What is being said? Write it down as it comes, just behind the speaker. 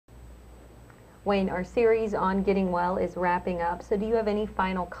Wayne, our series on getting well is wrapping up, so do you have any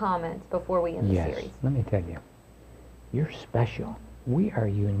final comments before we end the series? Yes, let me tell you, you're special. We are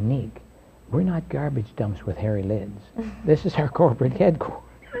unique. We're not garbage dumps with hairy lids. This is our corporate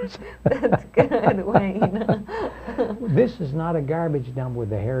headquarters. That's good, Wayne. This is not a garbage dump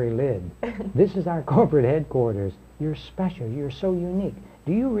with a hairy lid. This is our corporate headquarters. You're special. You're so unique.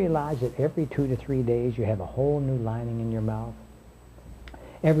 Do you realize that every 2 to 3 days you have a whole new lining in your mouth?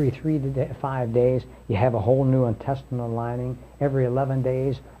 Every 3 to 5 days you have a whole new intestinal lining. Every 11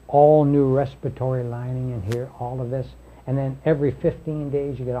 days, all new respiratory lining in here, all of this. And then every 15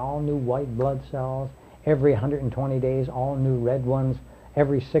 days you get all new white blood cells. Every 120 days, all new red ones.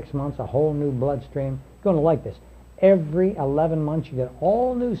 Every 6 months, a whole new bloodstream. You're going to like this. Every 11 months, you get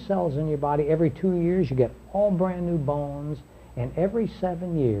all new cells in your body. Every 2 years, you get all brand new bones. And every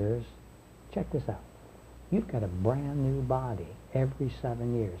 7 years, check this out, you've got a brand new body every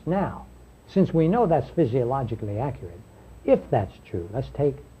 7 years. Now, since we know that's physiologically accurate, if that's true, let's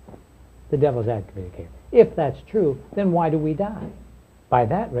take the devil's advocate here. If that's true, then why do we die? By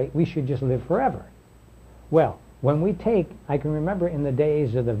that rate, we should just live forever. Well, when we take, I can remember in the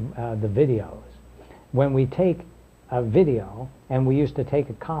days of the videos, when we take a video and we used to take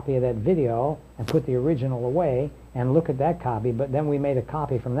a copy of that video and put the original away and look at that copy, but then we made a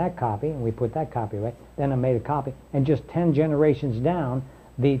copy from that copy and we put that copy away, then I made a copy, and just 10 generations down,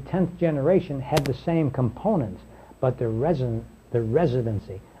 the 10th generation had the same components, but the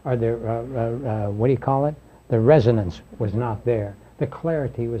residency, or the, what do you call it? The resonance was not there. The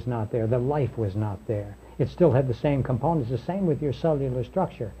clarity was not there. The life was not there. It still had the same components. The same with your cellular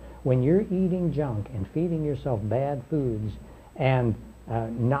structure. When you're eating junk and feeding yourself bad foods and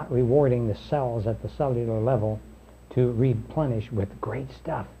not rewarding the cells at the cellular level to replenish with great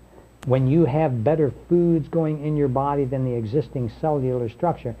stuff, when you have better foods going in your body than the existing cellular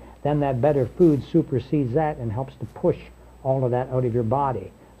structure, then that better food supersedes that and helps to push all of that out of your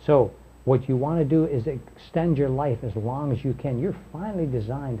body. So what you want to do is extend your life as long as you can. You're finally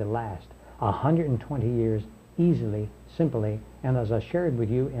designed to last 120 years easily, simply, and as I shared with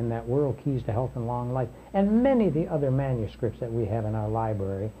you in that World Keys to Health and Long Life, and many of the other manuscripts that we have in our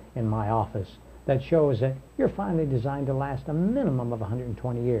library, in my office, that shows that you're finally designed to last a minimum of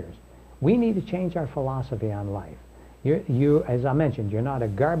 120 years. We need to change our philosophy on life. You, as I mentioned, you're not a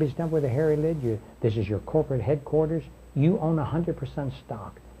garbage dump with a hairy lid. This is your corporate headquarters. You own 100%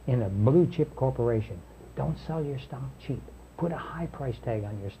 stock in a blue chip corporation. Don't sell your stock cheap. Put a high price tag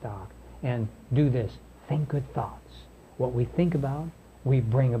on your stock and do this. Think good thoughts. What we think about, we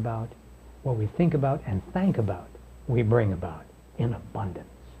bring about. What we think about and thank about, we bring about in abundance.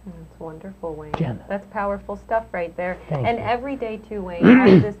 That's wonderful, Wayne. Jenna. That's powerful stuff right there. Thank and you. Every day too, Wayne,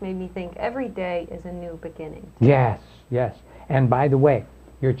 all of this made me think every day is a new beginning. Yes, yes. And by the way,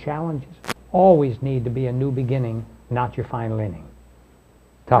 your challenges always need to be a new beginning, not your final inning.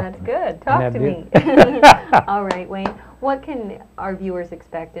 That's good. Talk to me. All right, Wayne. What can our viewers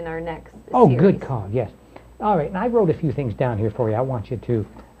expect in our next series? Good call. Yes. All right. And I wrote a few things down here for you. I want you to,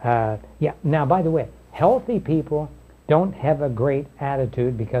 yeah. Now, by the way, healthy people don't have a great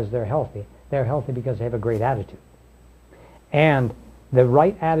attitude because they're healthy. They're healthy because they have a great attitude. And the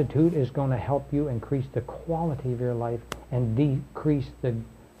right attitude is going to help you increase the quality of your life and decrease the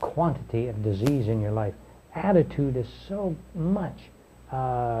quantity of disease in your life. Attitude is so much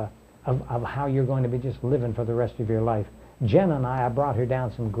of how you're going to be just living for the rest of your life. Jen and I brought her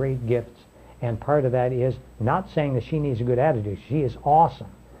down some great gifts, and part of that is not saying that she needs a good attitude. She is awesome.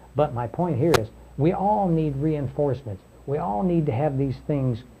 But my point here is we all need reinforcements. We all need to have these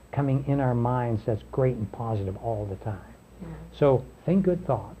things coming in our minds that's great and positive all the time. So think good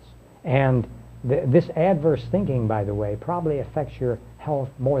thoughts. And this adverse thinking, by the way, probably affects your health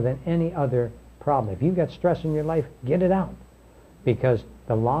more than any other problem. If you've got stress in your life, get it out. Because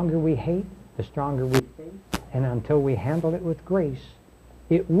the longer we hate, the stronger we stay. And until we handle it with grace,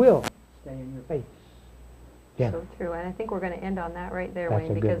 it will stay in your face. Jenna. So true. And I think we're going to end on that right there, That's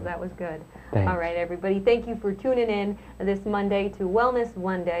Wayne, a good because one. that was good. Thanks. All right, everybody. Thank you for tuning in this Monday to Wellness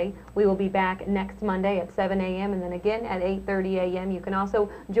Monday. We will be back next Monday at 7 a.m. and then again at 8:30 a.m. You can also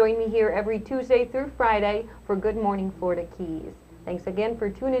join me here every Tuesday through Friday for Good Morning Florida Keys. Thanks again for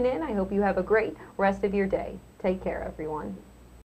tuning in. I hope you have a great rest of your day. Take care, everyone.